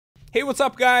Hey, what's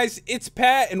up guys? It's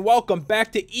Pat and welcome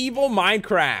back to Evil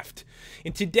Minecraft.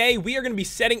 And today we are going to be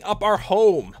setting up our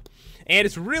home. And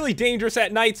it's really dangerous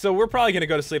at night, so we're probably going to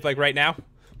go to sleep like right now.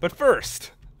 But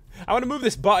first, I want to move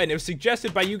this button. It was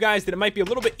suggested by you guys that it might be a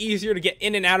little bit easier to get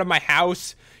in and out of my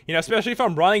house. You know, especially if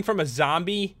I'm running from a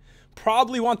zombie.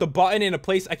 Probably want the button in a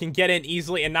place I can get in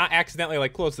easily and not accidentally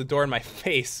like close the door in my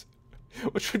face.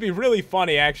 Which would be really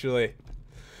funny actually.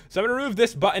 So I'm going to remove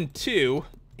this button too.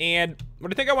 And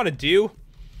what I think I want to do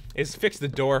is fix the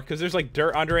door, because there's like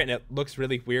dirt under it and it looks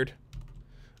really weird.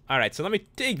 Alright, so let me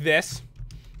take this,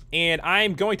 and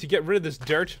I'm going to get rid of this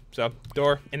dirt. So,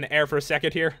 door in the air for a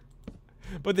second here.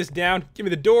 Put this down, give me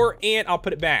the door, and I'll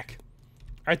put it back.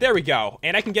 Alright, there we go.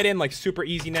 And I can get in like super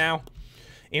easy now.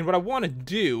 And what I want to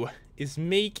do is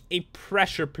make a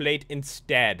pressure plate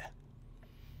instead.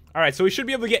 Alright, so we should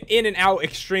be able to get in and out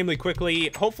extremely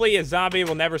quickly. Hopefully a zombie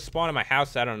will never spawn in my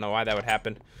house. I don't know why that would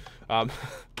happen.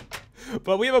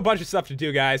 But we have a bunch of stuff to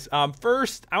do, guys.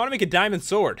 First, I want to make a diamond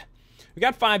sword. We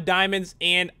got 5 diamonds,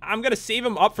 and I'm going to save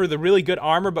them up for the really good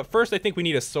armor. But first, I think we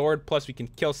need a sword. Plus, we can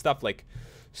kill stuff, like,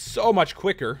 so much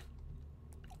quicker.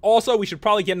 Also, we should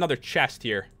probably get another chest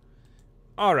here.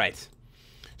 Alright.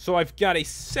 So I've got a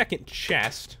second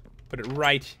chest. Put it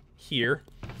right here.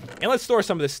 And let's store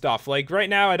some of this stuff. Like, right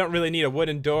now, I don't really need a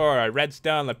wooden door, a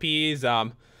redstone, lapis,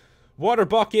 water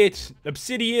bucket,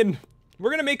 obsidian. We're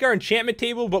going to make our enchantment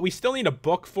table, but we still need a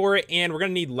book for it, and we're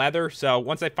going to need leather. So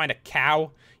once I find a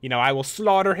cow, you know, I will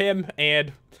slaughter him,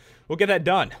 and we'll get that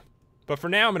done. But for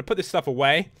now, I'm going to put this stuff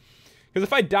away. Because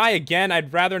if I die again,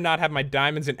 I'd rather not have my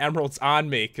diamonds and emeralds on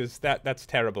me, because that's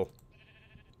terrible.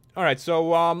 Alright,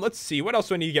 so let's see. What else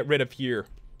do I need to get rid of here?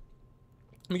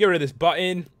 Let me get rid of this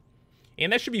button.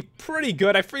 And that should be pretty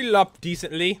good. I freed it up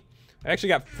decently. I actually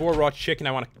got 4 raw chicken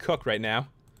I want to cook right now.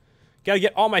 Gotta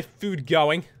get all my food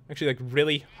going. Actually, like,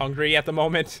 really hungry at the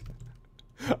moment.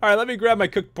 Alright, let me grab my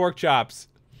cooked pork chops.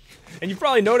 And you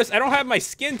probably noticed I don't have my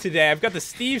skin today. I've got the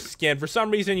Steve skin. For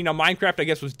some reason, you know, Minecraft, I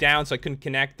guess, was down, so I couldn't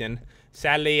connect. And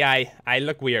sadly, I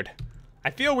look weird. I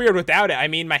feel weird without it. I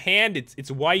mean, my hand,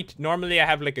 it's white. Normally, I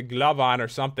have, like, a glove on or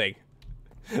something.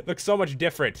 It looks so much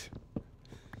different.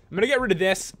 I'm gonna get rid of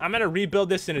this. I'm gonna rebuild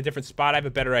this in a different spot. I have a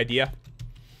better idea.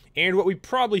 And what we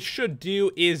probably should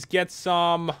do is get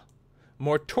some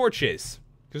more torches.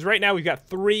 Because right now we've got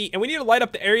 3, and we need to light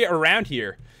up the area around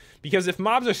here. Because if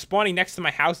mobs are spawning next to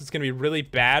my house, it's gonna be really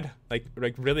bad. Like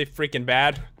really freaking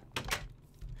bad.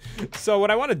 So what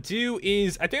I want to do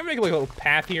is, I think I'm gonna make like a little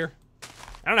path here.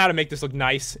 I don't know how to make this look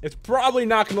nice. It's probably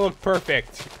not gonna look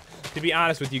perfect, to be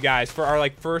honest with you guys, for our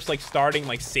like first like starting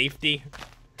like safety.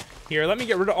 Here, let me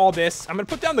get rid of all this. I'm gonna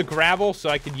put down the gravel so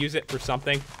I could use it for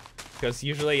something, because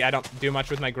usually I don't do much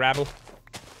with my gravel.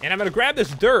 And I'm gonna grab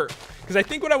this dirt, because I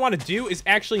think what I want to do is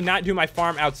actually not do my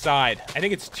farm outside. I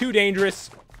think it's too dangerous.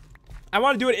 I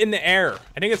want to do it in the air.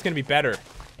 I think it's gonna be better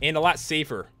and a lot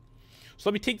safer. So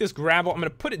let me take this gravel. I'm gonna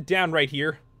put it down right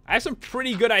here. I have some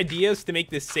pretty good ideas to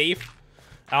make this safe.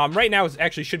 Right now it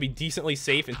actually should be decently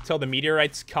safe until the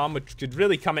meteorites come, which could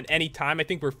really come at any time. I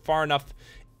think we're far enough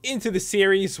into the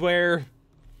series where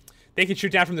they can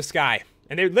shoot down from the sky.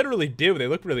 And they literally do. They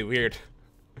look really weird.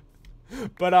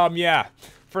 But, yeah.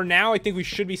 For now, I think we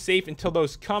should be safe until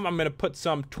those come. I'm going to put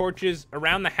some torches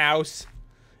around the house.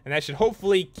 And that should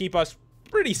hopefully keep us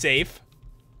pretty safe.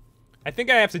 I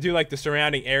think I have to do, like, the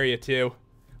surrounding area, too.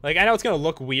 Like, I know it's going to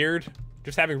look weird,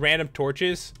 just having random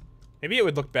torches. Maybe it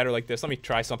would look better like this. Let me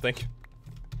try something.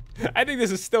 I think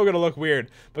this is still going to look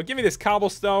weird. But give me this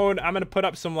cobblestone. I'm going to put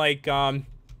up some, like,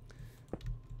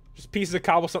 just pieces of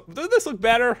cobblestone. Does this look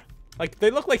better? Like, they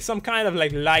look like some kind of,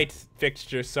 like, light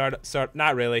fixture, sort of,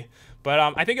 not really. But,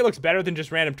 I think it looks better than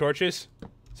just random torches.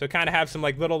 So, kind of have some,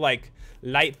 like, little, like,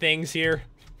 light things here.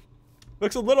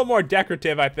 Looks a little more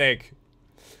decorative, I think.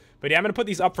 But, yeah, I'm gonna put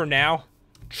these up for now.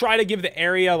 Try to give the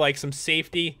area, like, some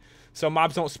safety, so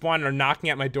mobs don't spawn and are knocking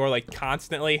at my door, like,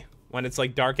 constantly when it's,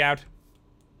 like, dark out.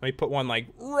 Let me put one, like,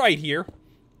 right here.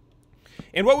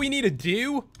 And what we need to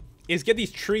do is get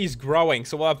these trees growing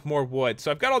so we'll have more wood.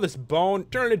 So I've got all this bone.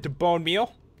 Turn it into bone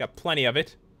meal. Got plenty of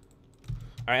it.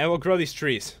 Alright, and we'll grow these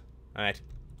trees. Alright.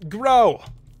 Grow!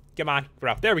 Come on,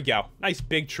 grow. There we go. Nice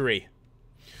big tree.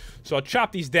 So I'll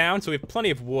chop these down so we have plenty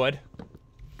of wood.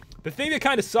 The thing that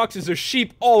kind of sucks is there's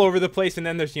sheep all over the place, and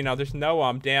then there's, you know, there's no,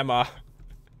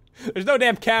 there's no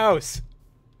damn cows.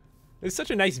 It's such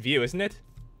a nice view, isn't it?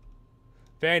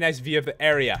 Very nice view of the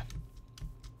area.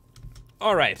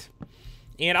 Alright.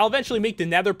 And I'll eventually make the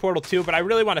nether portal too, but I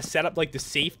really want to set up like the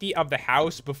safety of the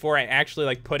house before I actually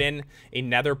like put in a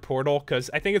nether portal, because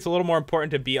I think it's a little more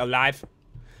important to be alive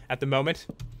at the moment.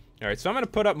 Alright, so I'm going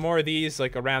to put up more of these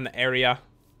like around the area.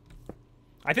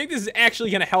 I think this is actually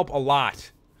going to help a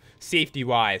lot,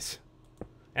 safety-wise.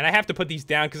 And I have to put these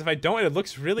down, because if I don't,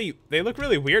 they look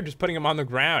really weird just putting them on the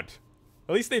ground.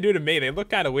 At least they do to me. They look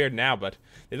kind of weird now, but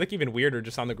they look even weirder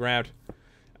just on the ground.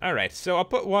 Alright, so I'll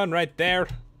put one right there.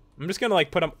 I'm just going to,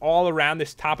 like, put them all around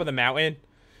this top of the mountain,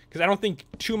 because I don't think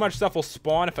too much stuff will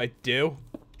spawn if I do.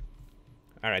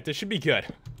 Alright, this should be good.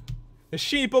 The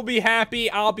sheep will be happy,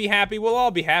 I'll be happy, we'll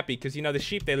all be happy, because, you know, the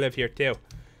sheep, they live here, too.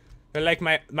 They're like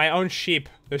my own sheep.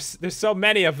 There's so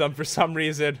many of them for some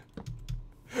reason.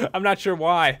 I'm not sure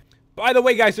why. By the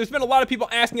way, guys, there's been a lot of people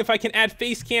asking if I can add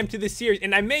face cam to this series,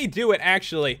 and I may do it,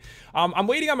 actually. I'm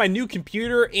waiting on my new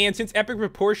computer, and since Epic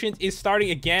Proportions is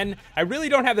starting again, I really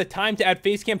don't have the time to add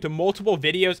face cam to multiple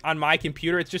videos on my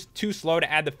computer. It's just too slow to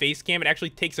add the face cam. It actually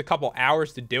takes a couple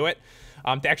hours to do it.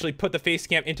 To actually put the face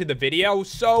cam into the video.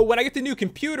 So when I get the new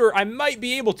computer, I might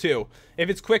be able to,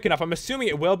 if it's quick enough. I'm assuming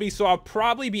it will be, so I'll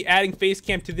probably be adding face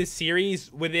cam to this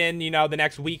series within, you know, the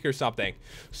next week or something.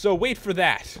 So wait for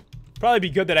that. Probably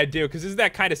be good that I do, because this is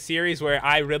that kind of series where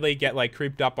I really get, like,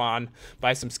 creeped up on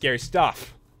by some scary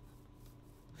stuff.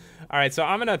 Alright, so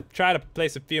I'm gonna try to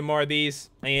place a few more of these,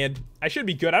 and I should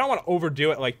be good. I don't want to overdo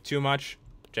it, like, too much,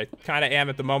 which I kind of am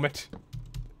at the moment.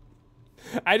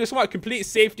 I just want complete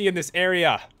safety in this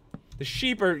area. The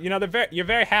sheep are, you know, you're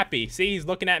very happy. See, he's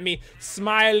looking at me,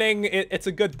 smiling. It's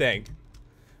a good thing.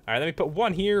 All right, let me put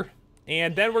one here,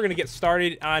 and then we're gonna get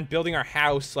started on building our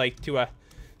house, like, to a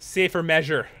safer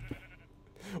measure.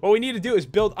 What we need to do is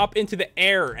build up into the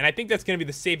air, and I think that's gonna be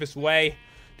the safest way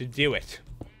to do it.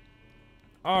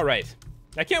 All right.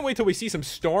 I can't wait till we see some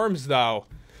storms, though.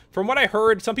 From what I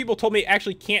heard, some people told me it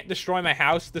actually can't destroy my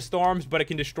house, the storms, but it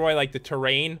can destroy, like, the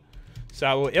terrain.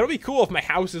 So it'll be cool if my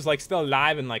house is, like, still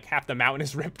alive and, like, half the mountain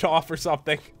is ripped off or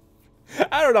something.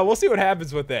 I don't know. We'll see what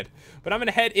happens with it. But I'm going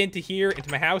to head into here, into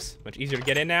my house. Much easier to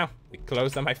get in now. It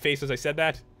closed on my face as I said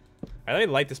that. All right, let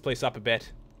me light this place up a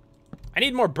bit. I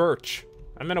need more birch.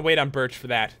 I'm going to wait on birch for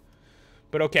that.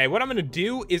 But, okay, what I'm going to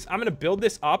do is I'm going to build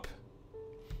this up.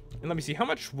 And let me see. How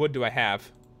much wood do I have?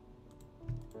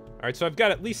 All right, so I've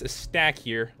got at least a stack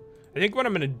here. I think what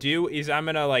I'm going to do is I'm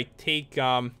going to, like, take,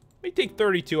 let me take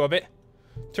 32 of it.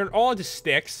 Turn it all into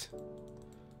sticks.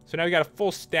 So now we got a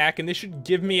full stack, and this should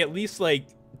give me at least, like,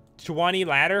 20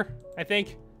 ladder, I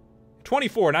think.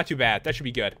 24, not too bad. That should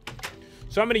be good.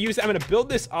 So I'm going to use it. I'm going to build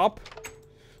this up.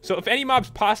 So if any mobs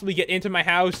possibly get into my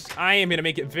house, I am going to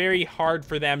make it very hard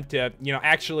for them to, you know,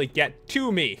 actually get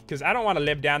to me. Because I don't want to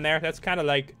live down there. That's kind of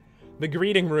like the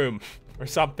greeting room or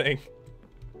something.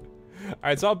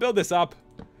 Alright, so I'll build this up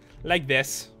like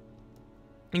this.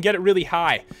 And get it really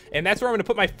high. And that's where I'm going to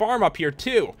put my farm up here,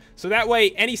 too. So that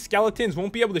way, any skeletons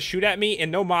won't be able to shoot at me, and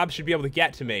no mobs should be able to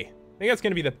get to me. I think that's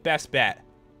going to be the best bet.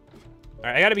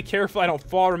 Alright, I got to be careful I don't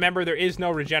fall. Remember, there is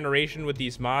no regeneration with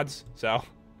these mods, so I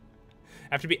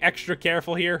have to be extra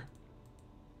careful here.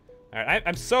 Alright,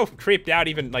 I'm so creeped out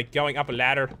even, like, going up a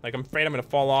ladder. Like, I'm afraid I'm going to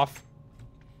fall off.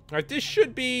 Alright, this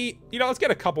should be... You know, let's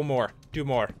get a couple more. 2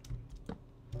 more.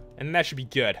 And that should be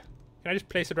good. Can I just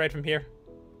place it right from here?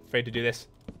 Afraid to do this.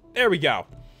 There we go.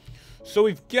 So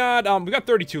we've got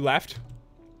 32 left.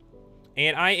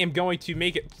 And I am going to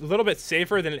make it a little bit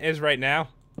safer than it is right now.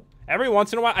 Every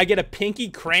once in a while, I get a pinky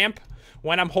cramp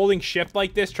when I'm holding shift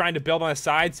like this, trying to build on the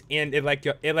sides, and it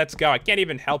lets go. I can't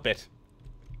even help it.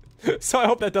 So I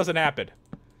hope that doesn't happen.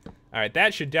 Alright,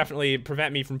 that should definitely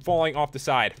prevent me from falling off the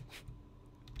side.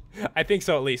 I think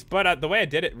so, at least. But the way I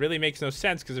did it really makes no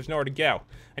sense, because there's nowhere to go.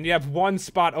 I need to have one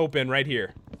spot open right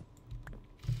here.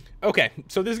 Okay,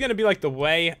 so this is going to be like the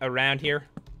way around here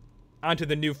onto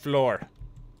the new floor.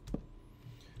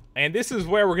 And this is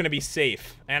where we're going to be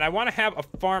safe. And I want to have a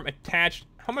farm attached.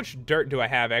 How much dirt do I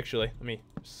have, actually? Let me,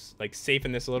 like,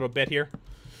 safeten this a little bit here.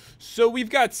 So we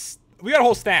got a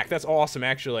whole stack. That's awesome,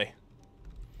 actually.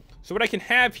 So what I can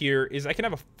have here is I can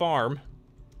have a farm.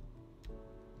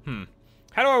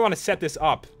 How do I want to set this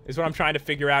up is what I'm trying to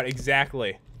figure out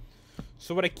exactly.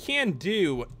 So what I can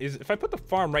do is, if I put the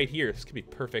farm right here, this could be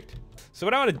perfect. So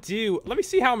what I want to do, let me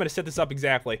see how I'm going to set this up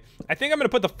exactly. I think I'm going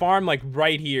to put the farm, like,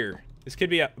 right here. This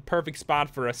could be a perfect spot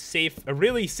for a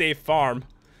really safe farm,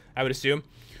 I would assume.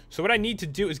 So what I need to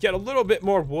do is get a little bit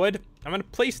more wood. I'm going to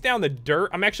place down the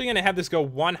dirt. I'm actually going to have this go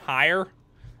one higher,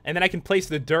 and then I can place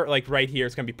the dirt, like, right here.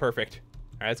 It's going to be perfect.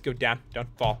 All right, let's go down.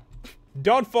 Don't fall.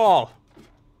 Don't fall.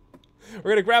 We're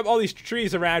going to grab all these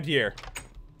trees around here.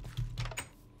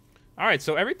 Alright,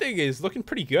 so everything is looking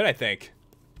pretty good, I think.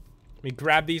 Let me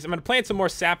grab these. I'm going to plant some more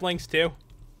saplings, too.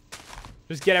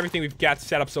 Just get everything we've got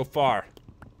set up so far.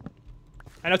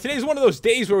 I know today's one of those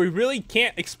days where we really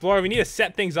can't explore. We need to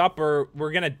set things up or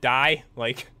we're going to die.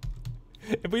 Like,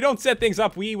 if we don't set things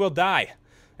up, we will die.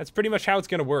 That's pretty much how it's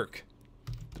gonna work.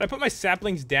 Did I put my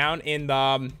saplings down in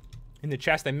the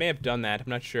chest? I may have done that. I'm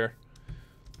not sure.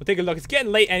 We'll take a look. It's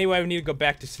getting late anyway. We need to go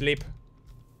back to sleep.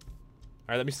 All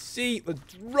right, let me see.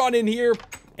 Let's run in here.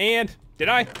 And did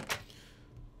I?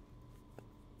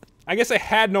 I guess I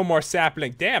had no more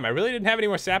sapling. Damn, I really didn't have any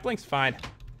more saplings? Fine.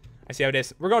 I see how it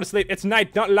is. We're going to sleep. It's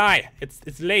night. Don't lie.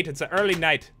 It's late. It's an early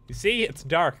night. You see? It's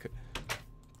dark.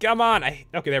 Come on.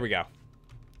 Okay, there we go.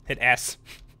 Hit S.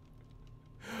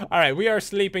 All right, we are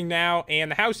sleeping now,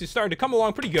 and the house is starting to come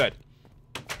along pretty good.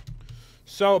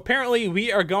 So apparently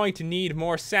we are going to need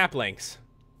more saplings.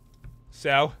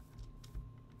 So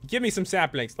give me some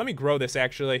saplings. Let me grow this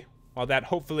actually, while that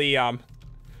hopefully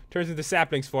turns into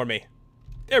saplings for me.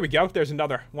 There we go. There's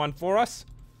another one for us.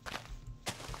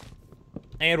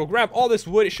 And we'll grab all this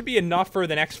wood. It should be enough for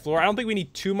the next floor. I don't think we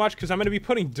need too much because I'm going to be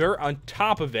putting dirt on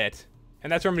top of it.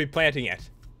 And that's where I'm going to be planting it.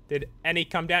 Did any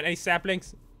come down? Any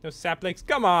saplings? No saplings?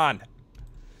 Come on.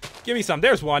 Give me some.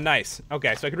 There's one. Nice.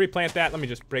 Okay, so I could replant that. Let me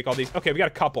just break all these. Okay, we got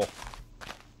a couple.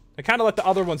 I kind of let the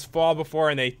other ones fall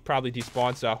before and they probably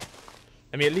despawn, so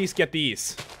let me at least get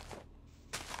these.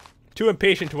 Too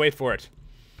impatient to wait for it.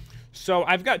 So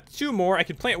I've got two more. I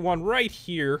can plant one right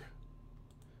here.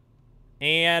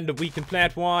 And we can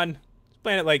plant one. Let's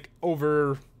plant it like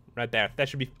over right there. That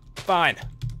should be fine.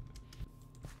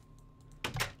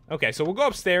 Okay, so we'll go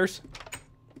upstairs.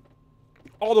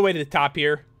 All the way to the top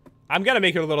here. I'm going to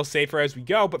make it a little safer as we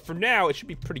go, but for now, it should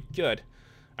be pretty good.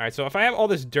 All right, so if I have all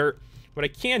this dirt, what I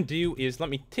can do is let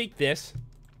me take this,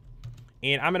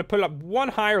 and I'm going to put it up one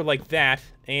higher like that,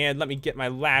 and let me get my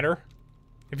ladder.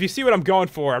 If you see what I'm going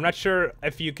for, I'm not sure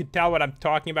if you could tell what I'm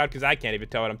talking about, because I can't even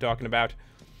tell what I'm talking about.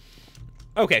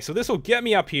 Okay, so this will get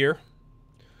me up here,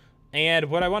 and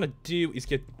what I want to do is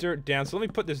get dirt down, so let me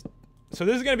put this, so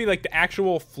this is going to be like the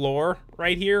actual floor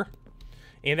right here,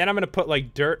 and then I'm going to put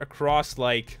like dirt across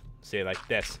like, say like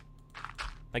this,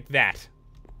 like that.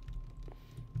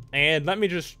 And let me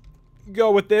just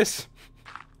go with this.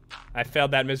 I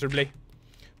failed that miserably.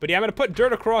 But yeah, I'm going to put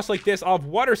dirt across like this. I'll have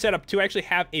water set up too. I actually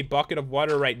have a bucket of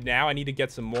water right now. I need to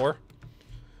get some more.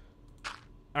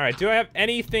 Alright, do I have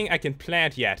anything I can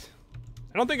plant yet?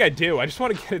 I don't think I do. I just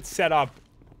want to get it set up.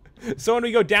 So when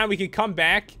we go down, we can come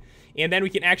back. And then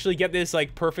we can actually get this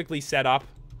like perfectly set up.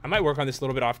 I might work on this a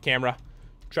little bit off camera.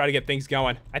 Try to get things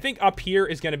going. I think up here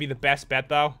is going to be the best bet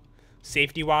though.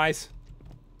 Safety-wise.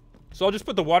 So I'll just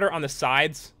put the water on the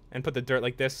sides and put the dirt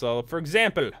like this. So, for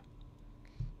example,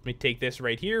 let me take this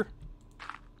right here.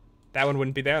 That one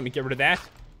wouldn't be there. Let me get rid of that.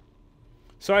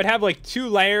 So I'd have like 2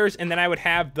 layers, and then I would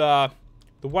have the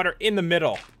water in the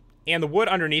middle and the wood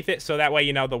underneath it, so that way,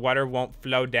 you know, the water won't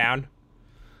flow down.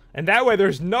 And that way,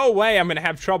 there's no way I'm going to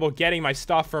have trouble getting my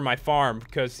stuff for my farm,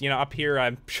 because, you know, up here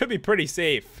I should be pretty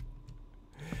safe.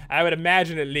 I would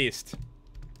imagine at least. All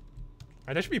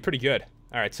right, that should be pretty good.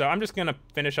 All right, so I'm just going to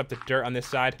finish up the dirt on this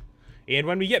side. And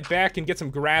when we get back and get some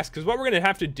grass, because what we're going to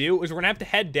have to do is we're going to have to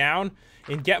head down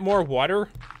and get more water.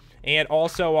 And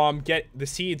also get the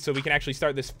seeds so we can actually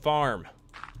start this farm.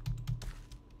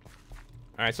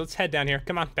 All right, so let's head down here.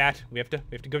 Come on, Bat. We have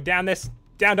to go down this.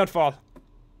 Down, don't fall.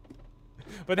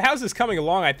 But the house is coming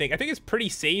along, I think. I think it's pretty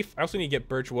safe. I also need to get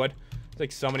birch wood. There's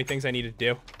like so many things I need to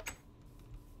do.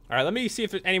 All right, let me see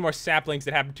if there's any more saplings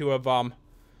that happen to have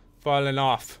fallen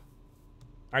off.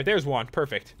 All right, there's one.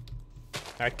 Perfect. All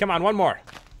right, come on, one more.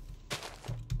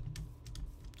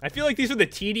 I feel like these are the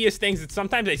tedious things that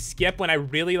sometimes I skip when I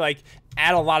really like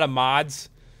add a lot of mods.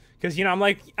 Because, you know, I'm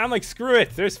like, screw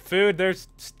it. There's food, there's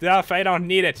stuff. I don't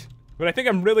need it. But I think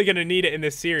I'm really going to need it in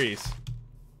this series.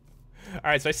 All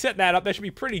right, so I set that up. That should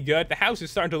be pretty good. The house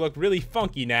is starting to look really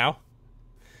funky now,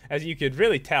 as you could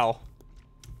really tell.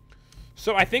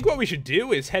 So I think what we should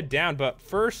do is head down, but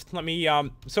first, let me,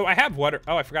 so I have water.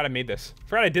 Oh, I forgot I made this. I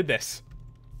forgot I did this.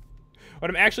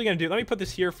 What I'm actually going to do, let me put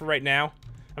this here for right now.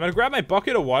 I'm going to grab my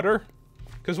bucket of water,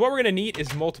 because what we're going to need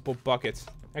is multiple buckets.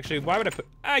 Actually, why would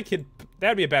that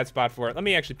would be a bad spot for it. Let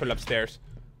me actually put it upstairs.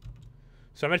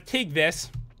 So I'm going to take this.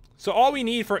 So all we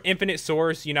need for infinite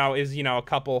source, you know, is, you know, a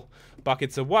couple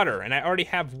buckets of water, and I already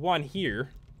have one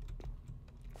here.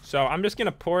 So I'm just going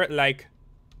to pour it like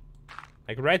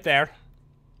right there.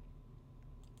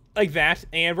 Like that,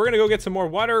 and we're gonna go get some more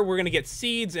water. We're gonna get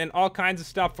seeds and all kinds of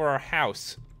stuff for our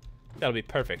house. That'll be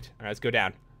perfect. All right, let's go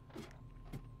down.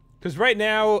 Because right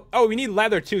now, oh, we need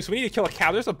leather too, so we need to kill a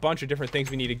cow. There's a bunch of different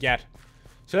things we need to get.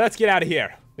 So let's get out of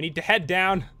here. We need to head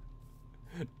down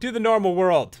to the normal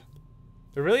world.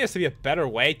 There really has to be a better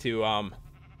way to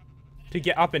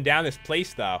get up and down this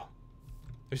place, though.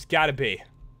 There's gotta be.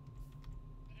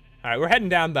 All right, we're heading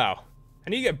down though. I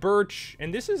need to get birch,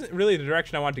 and this isn't really the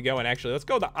direction I want to go in, actually. Let's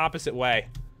go the opposite way.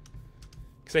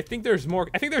 Because Because I think there's more.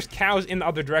 I think there's cows in the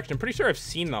other direction. I'm pretty sure I've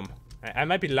seen them. I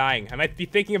might be lying. I might be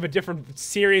thinking of a different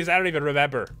series. I don't even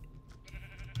remember.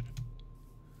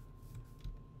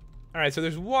 Alright, so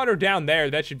there's water down there.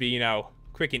 That should be, you know,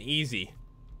 quick and easy.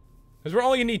 Because we're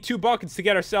only going to need 2 buckets to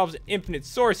get ourselves an infinite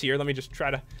source here. Let me just try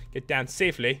to get down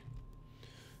safely.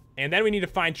 And then we need to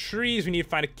find trees. We need to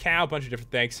find a cow. A bunch of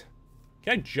different things.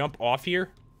 Can I jump off here?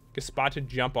 Like a spot to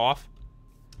jump off?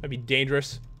 That'd be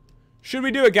dangerous. Should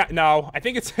we do it, guys? No, I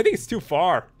think it's too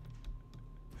far.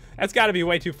 That's got to be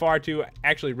way too far to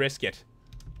actually risk it.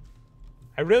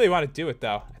 I really want to do it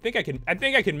though. I think I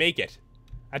can make it.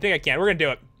 I think I can. We're gonna do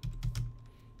it.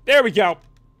 There we go.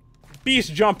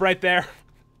 Beast jump right there.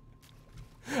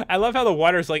 I love how the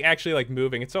water's like actually like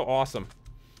moving. It's so awesome.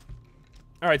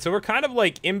 All right, so we're kind of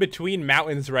like in between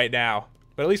mountains right now,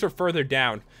 but at least we're further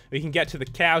down. We can get to the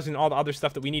cows and all the other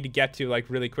stuff that we need to get to like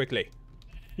really quickly.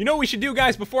 You know what we should do,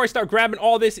 guys, before I start grabbing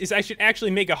all this is I should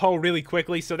actually make a hoe really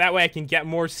quickly so that way I can get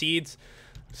more seeds.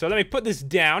 So let me put this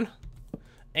down.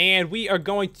 And we are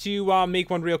going to make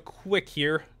one real quick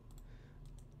here.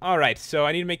 Alright, so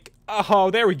I need to make... Oh,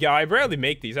 there we go. I rarely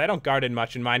make these. I don't garden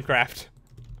much in Minecraft.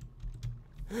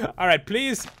 Alright,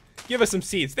 please give us some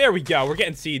seeds. There we go. We're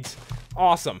getting seeds.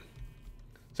 Awesome.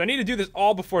 So I need to do this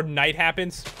all before night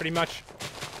happens, pretty much.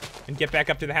 And get back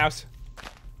up to the house.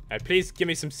 Alright, please give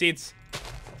me some seeds.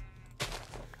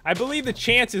 I believe the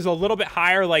chance is a little bit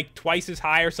higher, like twice as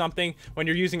high or something, when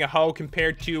you're using a hoe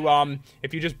compared to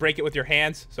if you just break it with your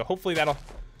hands. So hopefully that'll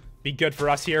be good for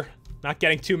us here. Not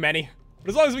getting too many. But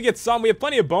as long as we get some, we have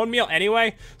plenty of bone meal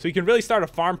anyway, so we can really start a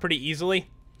farm pretty easily.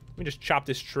 Let me just chop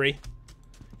this tree.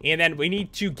 And then we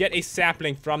need to get a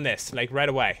sapling from this, like right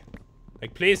away.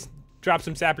 Like, please, drop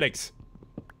some saplings.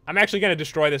 I'm actually going to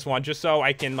destroy this one, just so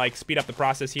I can, like, speed up the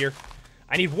process here.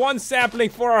 I need 1 sapling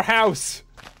for our house.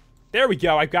 There we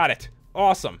go, I got it.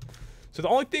 Awesome. So the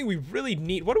only thing we really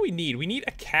need, what do we need? We need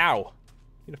a cow.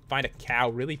 We need to find a cow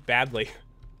really badly.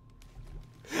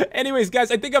 Anyways,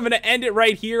 guys, I think I'm going to end it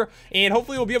right here. And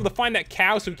hopefully we'll be able to find that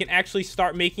cow so we can actually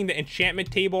start making the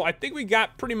enchantment table. I think we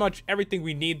got pretty much everything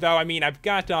we need, though. I mean, I've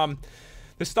got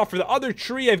the stuff for the other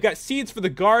tree. I've got seeds for the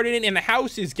garden. And the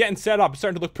house is getting set up. It's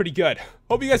starting to look pretty good.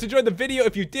 Hope you guys enjoyed the video.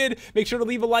 If you did, make sure to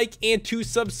leave a like and to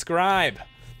subscribe.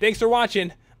 Thanks for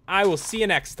watching. I will see you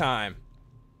next time.